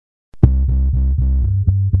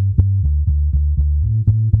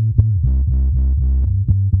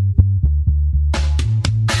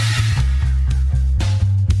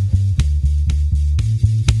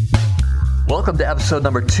Welcome to episode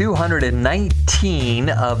number 219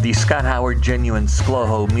 of the Scott Howard Genuine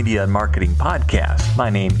ScLoHo Media and Marketing Podcast.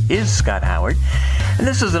 My name is Scott Howard, and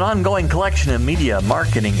this is an ongoing collection of media,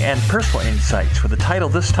 marketing, and personal insights with the title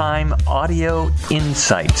this time, Audio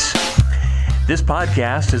Insights. This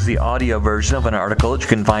podcast is the audio version of an article that you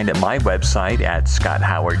can find at my website at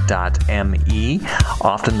scotthoward.me.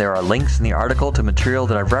 Often there are links in the article to material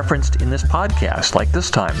that I've referenced in this podcast, like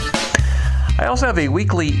this time. I also have a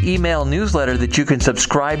weekly email newsletter that you can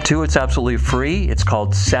subscribe to. It's absolutely free. It's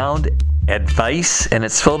called Sound Advice, and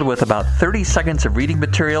it's filled with about 30 seconds of reading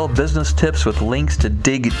material, business tips with links to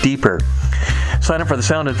dig deeper. Sign up for the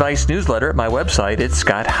Sound Advice newsletter at my website at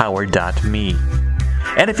scotthoward.me.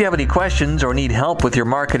 And if you have any questions or need help with your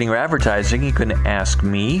marketing or advertising, you can ask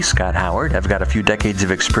me, Scott Howard. I've got a few decades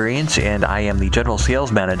of experience, and I am the General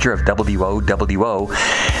Sales Manager of WOWO,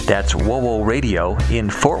 that's WOWO Radio, in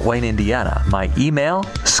Fort Wayne, Indiana. My email,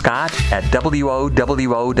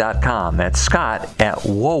 scott@WOWO.com. That's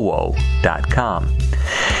scott@WOWO.com.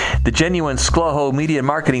 The Genuine ScLoHo Media and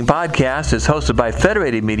Marketing Podcast is hosted by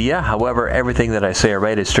Federated Media. However, everything that I say or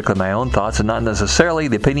write is strictly my own thoughts and not necessarily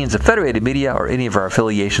the opinions of Federated Media or any of our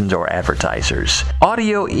affiliations or advertisers.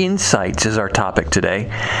 Audio insights is our topic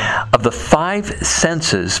today. Of the 5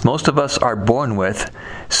 senses most of us are born with,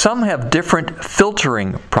 some have different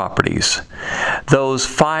filtering properties. Those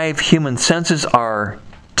 5 human senses are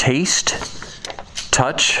taste,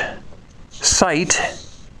 touch, sight,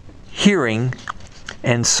 hearing,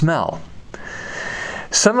 and smell.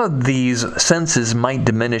 Some of these senses might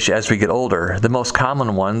diminish as we get older. The most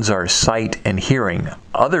common ones are sight and hearing.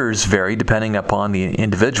 Others vary depending upon the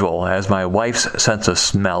individual, as my wife's sense of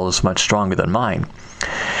smell is much stronger than mine.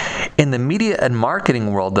 In the media and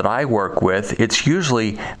marketing world that I work with, it's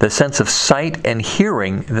usually the sense of sight and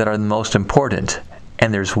hearing that are the most important.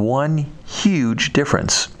 And there's one huge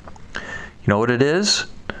difference. You know what it is?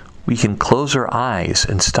 We can close our eyes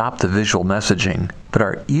and stop the visual messaging, but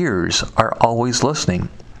our ears are always listening.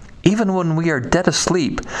 Even when we are dead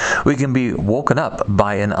asleep, we can be woken up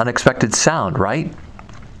by an unexpected sound, right?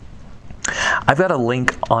 I've got a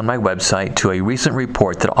link on my website to a recent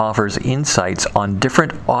report that offers insights on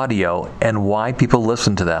different audio and why people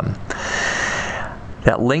listen to them.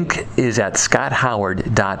 That link is at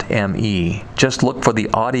scotthoward.me. Just look for the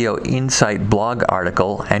Audio Insight blog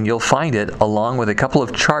article and you'll find it along with a couple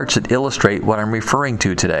of charts that illustrate what I'm referring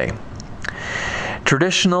to today.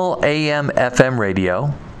 Traditional AM/FM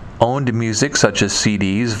radio, owned music such as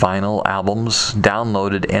CDs, vinyl albums,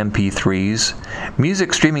 downloaded MP3s,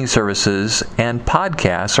 music streaming services, and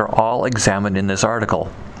podcasts are all examined in this article.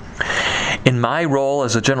 In my role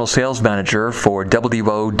as a general sales manager for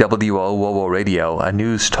WOWO Radio, a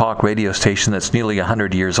news talk radio station that's nearly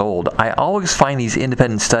 100 years old, I always find these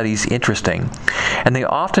independent studies interesting, and they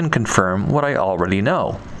often confirm what I already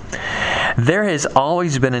know. There has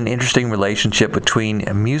always been an interesting relationship between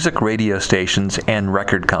music radio stations and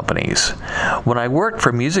record companies. When I worked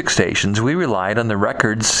for music stations, we relied on the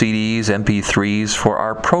records, CDs, MP3s for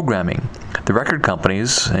our programming. The record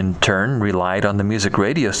companies, in turn, relied on the music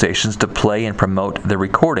radio stations to play and promote the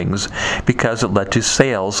recordings because it led to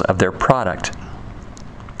sales of their product.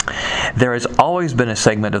 There has always been a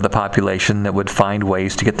segment of the population that would find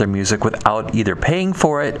ways to get their music without either paying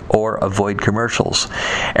for it or avoid commercials.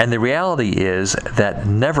 And the reality is that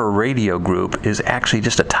Never Radio Group is actually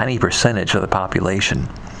just a tiny percentage of the population.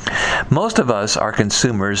 Most of us are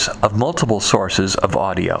consumers of multiple sources of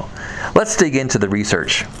audio. Let's dig into the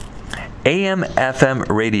research. AM/FM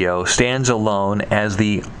radio stands alone as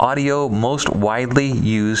the audio most widely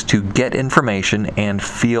used to get information and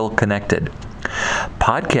feel connected.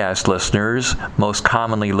 Podcast listeners most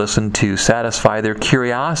commonly listen to satisfy their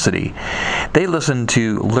curiosity. They listen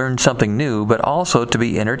to learn something new, but also to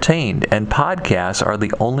be entertained, and podcasts are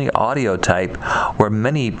the only audio type where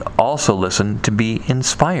many also listen to be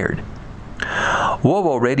inspired.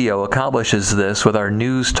 WOWO Radio accomplishes this with our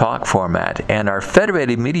news talk format, and our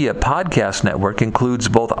Federated Media podcast network includes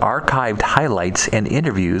both archived highlights and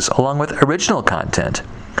interviews along with original content.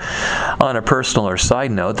 On a personal or side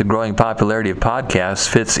note, the growing popularity of podcasts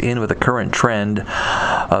fits in with the current trend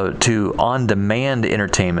to on-demand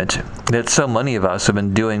entertainment that so many of us have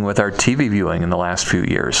been doing with our TV viewing in the last few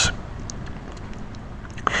years.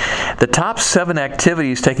 The top 7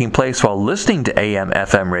 activities taking place while listening to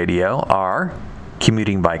AM/FM radio are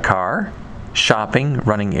commuting by car, shopping,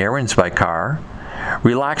 running errands by car,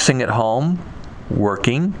 relaxing at home,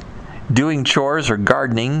 working, doing chores or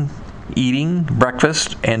gardening, eating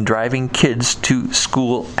breakfast, and driving kids to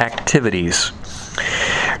school activities.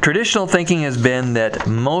 Traditional thinking has been that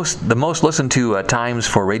the most listened to times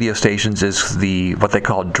for radio stations is what they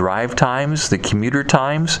call drive times, the commuter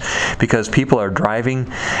times, because people are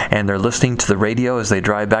driving and they're listening to the radio as they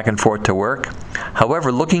drive back and forth to work.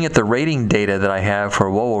 However, looking at the rating data that I have for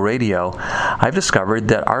WOWO Radio, I've discovered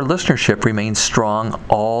that our listenership remains strong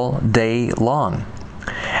all day long.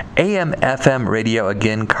 AM/FM radio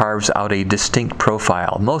again carves out a distinct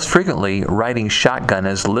profile, most frequently riding shotgun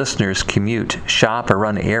as listeners commute, shop, or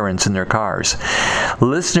run errands in their cars.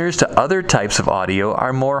 Listeners to other types of audio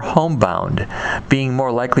are more homebound, being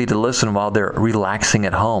more likely to listen while they're relaxing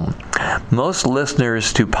at home. Most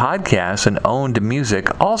listeners to podcasts and owned music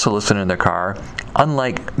also listen in their car,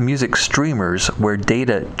 unlike music streamers where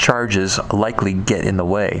data charges likely get in the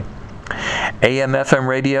way. AM/FM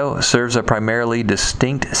radio serves a primarily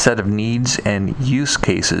distinct set of needs and use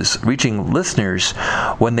cases, reaching listeners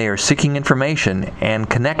when they are seeking information and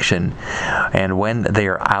connection and when they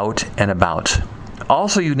are out and about.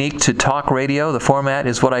 Also unique to talk radio, the format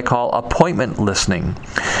is what I call appointment listening.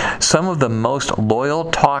 Some of the most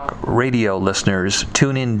loyal talk radio listeners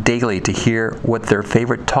tune in daily to hear what their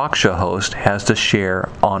favorite talk show host has to share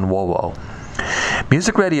on WOWO.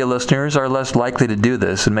 Music radio listeners are less likely to do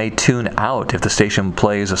this and may tune out if the station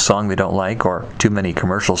plays a song they don't like or too many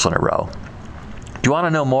commercials in a row. Do you want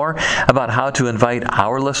to know more about how to invite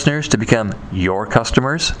our listeners to become your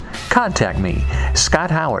customers? Contact me,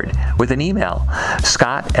 Scott Howard, with an email.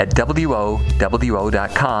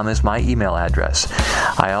 Scott@WOWO.com is my email address.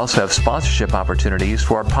 I also have sponsorship opportunities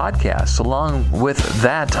for our podcasts, along with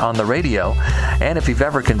that on the radio. And if you've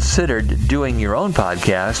ever considered doing your own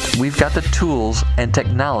podcast, we've got the tools and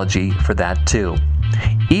technology for that too.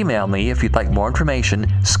 Email me if you'd like more information,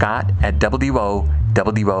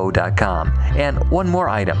 Scott@WOWO.com. And one more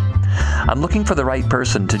item. I'm looking for the right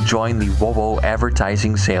person to join the WOWO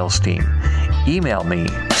advertising sales team. Email me,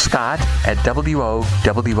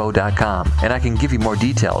 Scott@WOWO.com, and I can give you more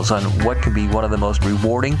details on what can be one of the most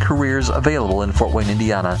rewarding careers available in Fort Wayne,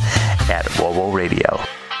 Indiana at WOWO Radio.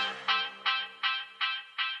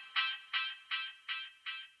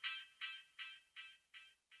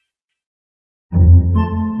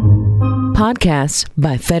 Podcasts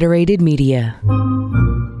by Federated Media.